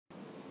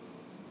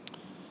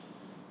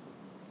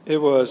It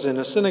was in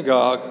a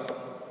synagogue,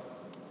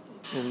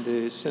 in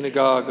the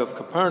synagogue of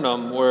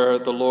Capernaum, where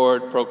the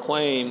Lord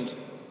proclaimed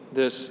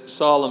this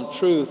solemn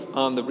truth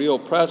on the real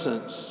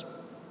presence,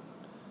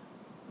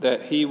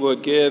 that he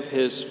would give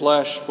his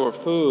flesh for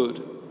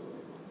food.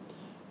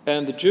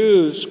 And the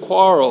Jews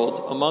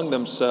quarreled among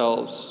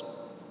themselves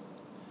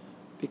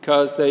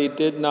because they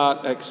did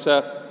not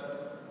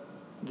accept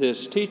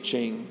this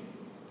teaching.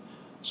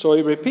 So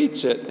he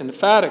repeats it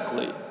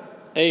emphatically,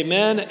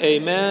 "Amen,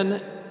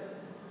 amen,"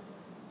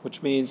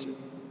 which means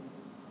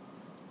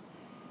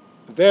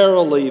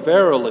verily,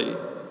 verily,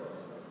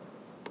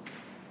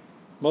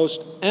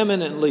 most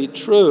eminently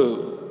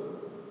true.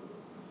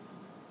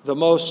 The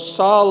most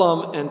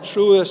solemn and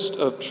truest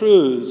of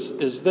truths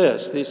is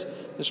this.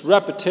 This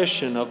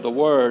repetition of the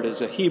word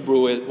is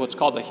what's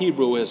called a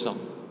Hebrewism.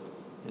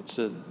 It's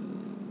a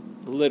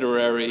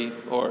literary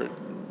or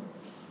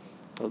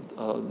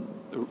a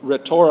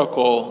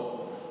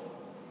rhetorical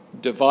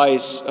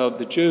device of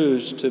the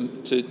Jews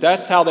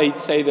that's how they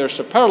say their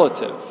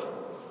superlative.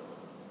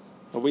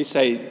 But we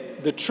say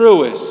the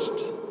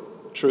truest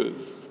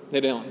truth. They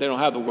don't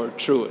have the word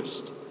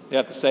truest. They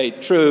have to say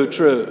true,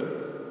 true.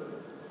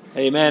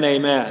 Amen,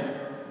 amen.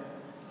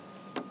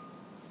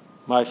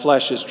 My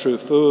flesh is true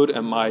food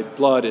and my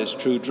blood is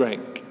true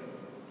drink.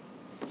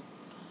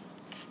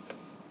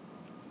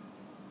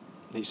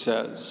 He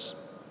says,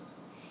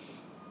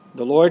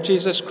 the Lord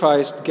Jesus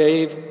Christ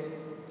gave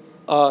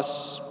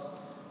us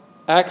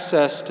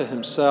access to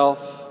himself,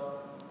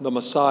 the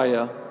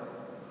Messiah,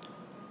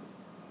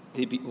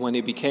 when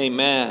he became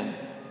man,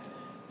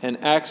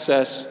 and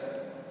access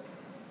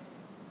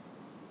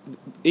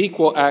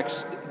equal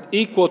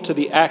to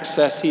the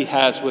access he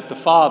has with the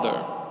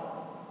Father.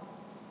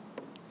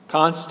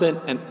 Constant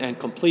and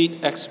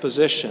complete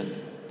exposition.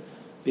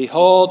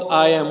 Behold,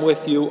 I am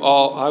with you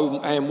all.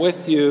 I am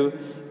with you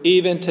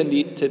even to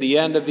the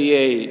end of the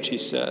age, he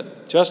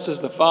said. Just as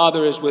the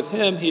Father is with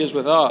him, he is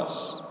with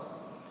us.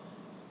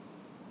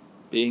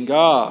 Being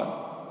God.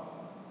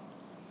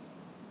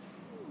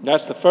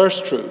 That's the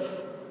first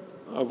truth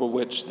over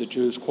which the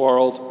Jews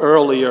quarreled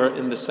earlier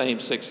in the same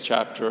 6th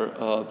chapter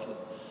of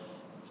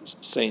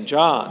St.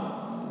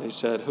 John. They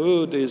said,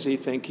 who does he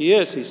think he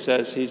is? He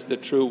says he's the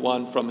true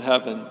one from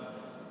heaven.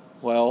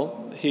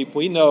 Well,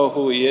 we know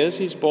who he is.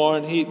 He's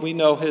born. We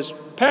know his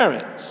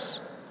parents.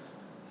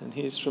 And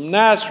he's from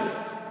Nazareth.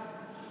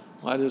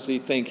 Why does he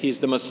think he's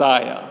the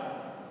Messiah?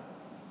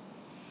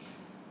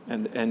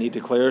 And he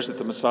declares that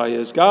the Messiah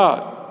is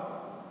God.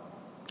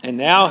 And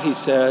now he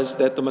says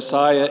that the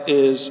Messiah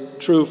is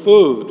true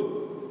food.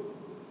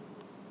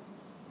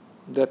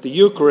 That the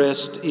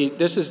Eucharist,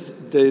 this is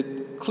the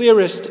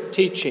clearest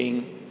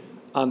teaching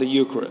on the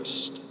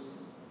Eucharist.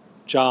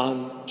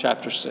 John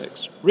chapter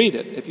 6. Read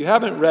it. If you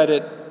haven't read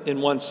it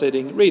in one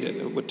sitting, read it.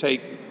 It would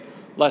take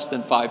less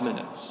than 5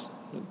 minutes.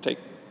 It would take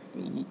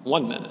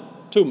 1 minute,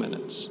 2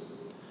 minutes.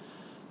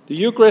 The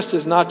Eucharist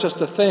is not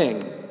just a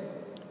thing.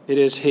 It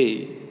is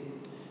He.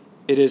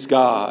 It is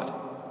God,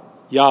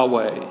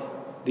 Yahweh,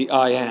 the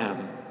I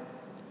Am,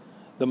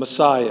 the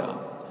Messiah,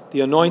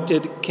 the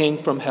anointed King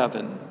from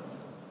heaven,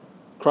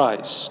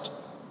 Christ,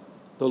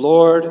 the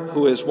Lord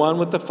who is one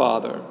with the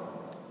Father.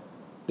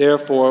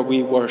 Therefore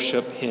we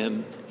worship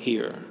him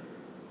here,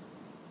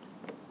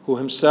 who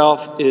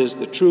himself is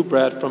the true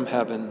bread from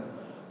heaven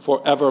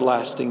for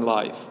everlasting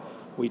life.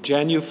 We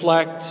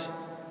genuflect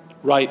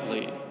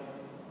rightly,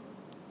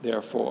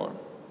 therefore.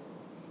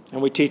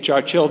 And we teach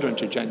our children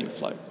to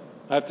genuflect.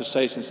 I have to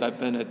say, since I've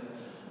been at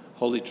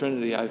Holy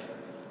Trinity, I've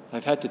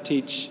had to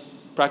teach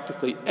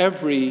practically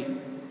every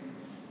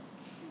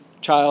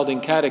child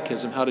in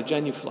catechism how to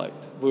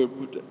genuflect.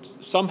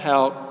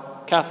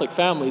 Somehow Catholic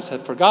families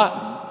have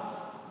forgotten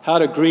how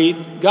to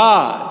greet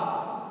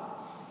God.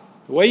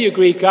 The way you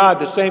greet God,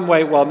 the same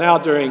way, well, now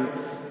during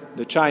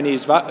the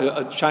Chinese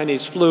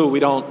flu, we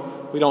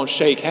don't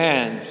shake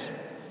hands.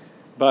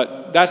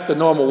 But that's the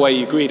normal way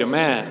you greet a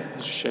man,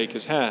 is to shake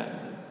his hand.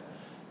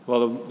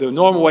 Well, the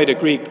normal way to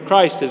greet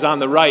Christ is on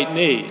the right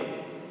knee.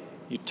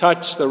 You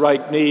touch the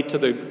right knee to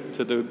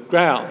the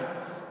ground.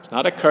 It's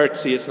not a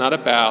curtsy, it's not a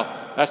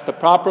bow. That's the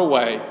proper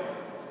way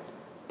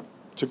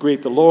to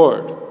greet the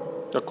Lord,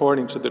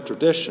 according to the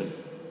tradition.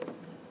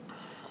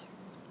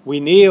 We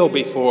kneel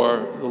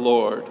before the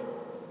Lord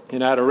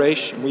in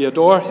adoration. We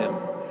adore him.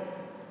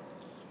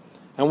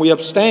 And we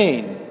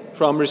abstain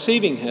from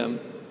receiving him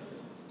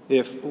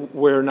if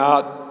we're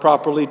not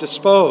properly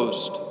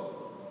disposed.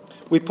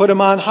 We put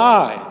him on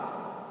high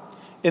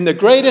in the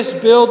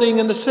greatest building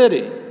in the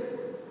city.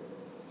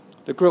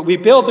 We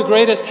build the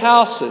greatest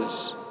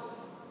houses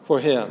for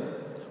him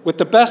with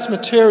the best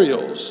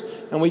materials,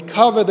 and we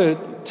cover the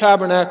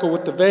tabernacle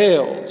with the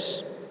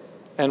veils,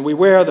 and we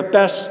wear the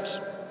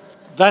best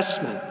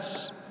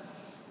vestments,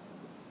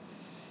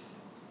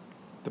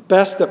 the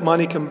best that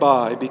money can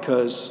buy,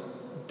 because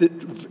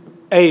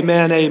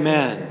amen,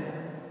 amen,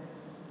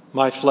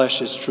 my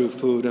flesh is true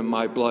food and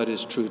my blood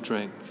is true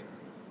drink.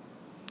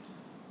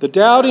 The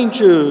doubting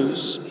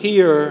Jews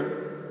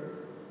here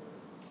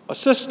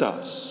assist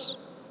us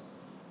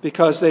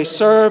because they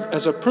serve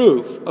as a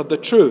proof of the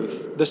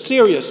truth, the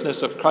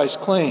seriousness of Christ's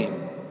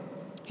claim.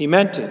 He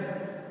meant it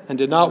and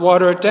did not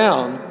water it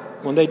down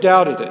when they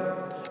doubted it.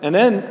 And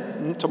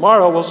then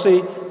tomorrow we'll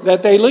see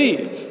that they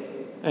leave.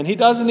 And he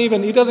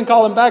doesn't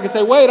call them back and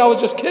say, wait, I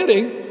was just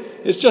kidding.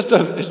 I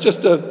was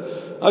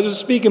just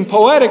speaking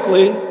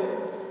poetically,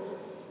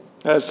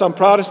 as some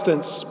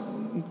Protestants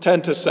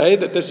tend to say,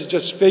 that this is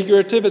just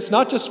figurative. It's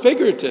not just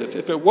figurative.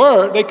 If it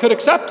were, they could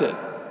accept it.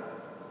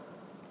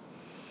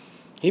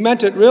 He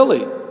meant it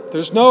really.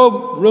 There's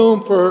no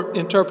room for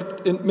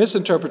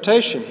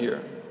misinterpretation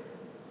here.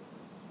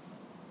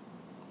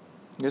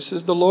 This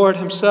is the Lord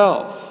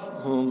himself,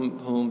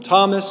 whom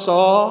Thomas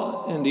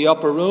saw in the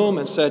upper room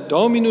and said,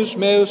 Dominus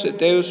meus et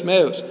Deus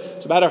meus.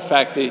 As a matter of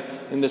fact,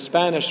 in the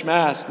Spanish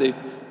Mass, the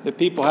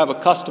people have a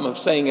custom of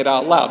saying it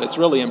out loud. It's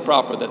really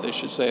improper that they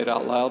should say it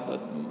out loud, but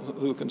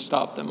who can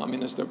stop them? I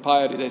mean, it's their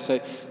piety. They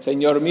say,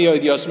 Señor mío y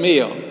Dios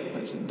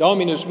mío.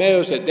 Dominus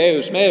meus et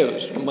Deus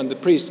meus. And when the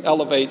priest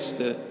elevates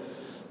the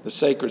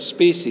sacred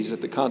species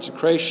at the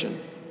consecration.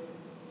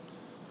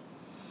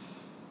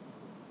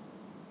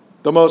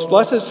 The most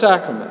blessed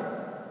sacrament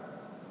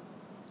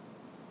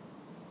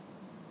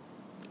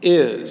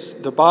is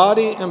the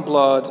body and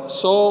blood,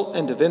 soul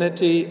and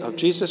divinity of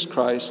Jesus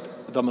Christ,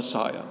 the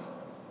Messiah,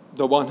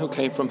 the one who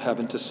came from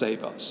heaven to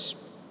save us.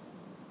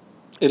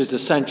 It is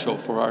essential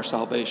for our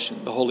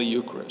salvation, the Holy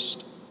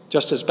Eucharist,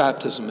 just as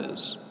baptism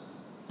is.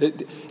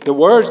 The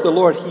words the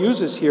Lord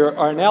uses here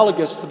are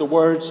analogous to the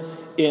words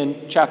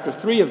in chapter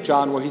 3 of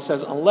John, where he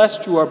says,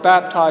 unless you are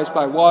baptized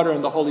by water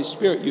and the Holy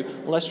Spirit,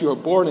 unless you are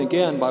born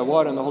again by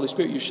water and the Holy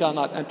Spirit, you shall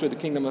not enter the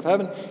kingdom of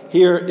heaven.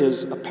 Here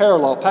is a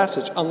parallel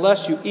passage.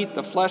 Unless you eat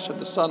the flesh of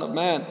the Son of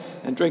Man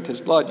and drink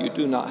his blood, you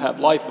do not have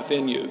life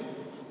within you.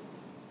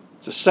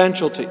 It's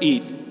essential to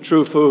eat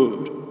true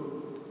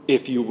food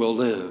if you will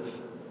live.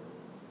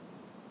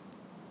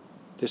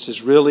 This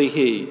is really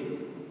he,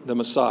 the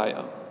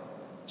Messiah.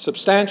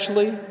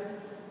 Substantially,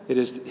 it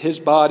is his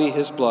body,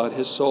 his blood,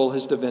 his soul,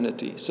 his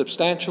divinity.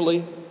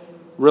 Substantially,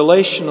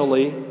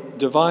 relationally,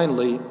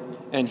 divinely,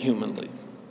 and humanly.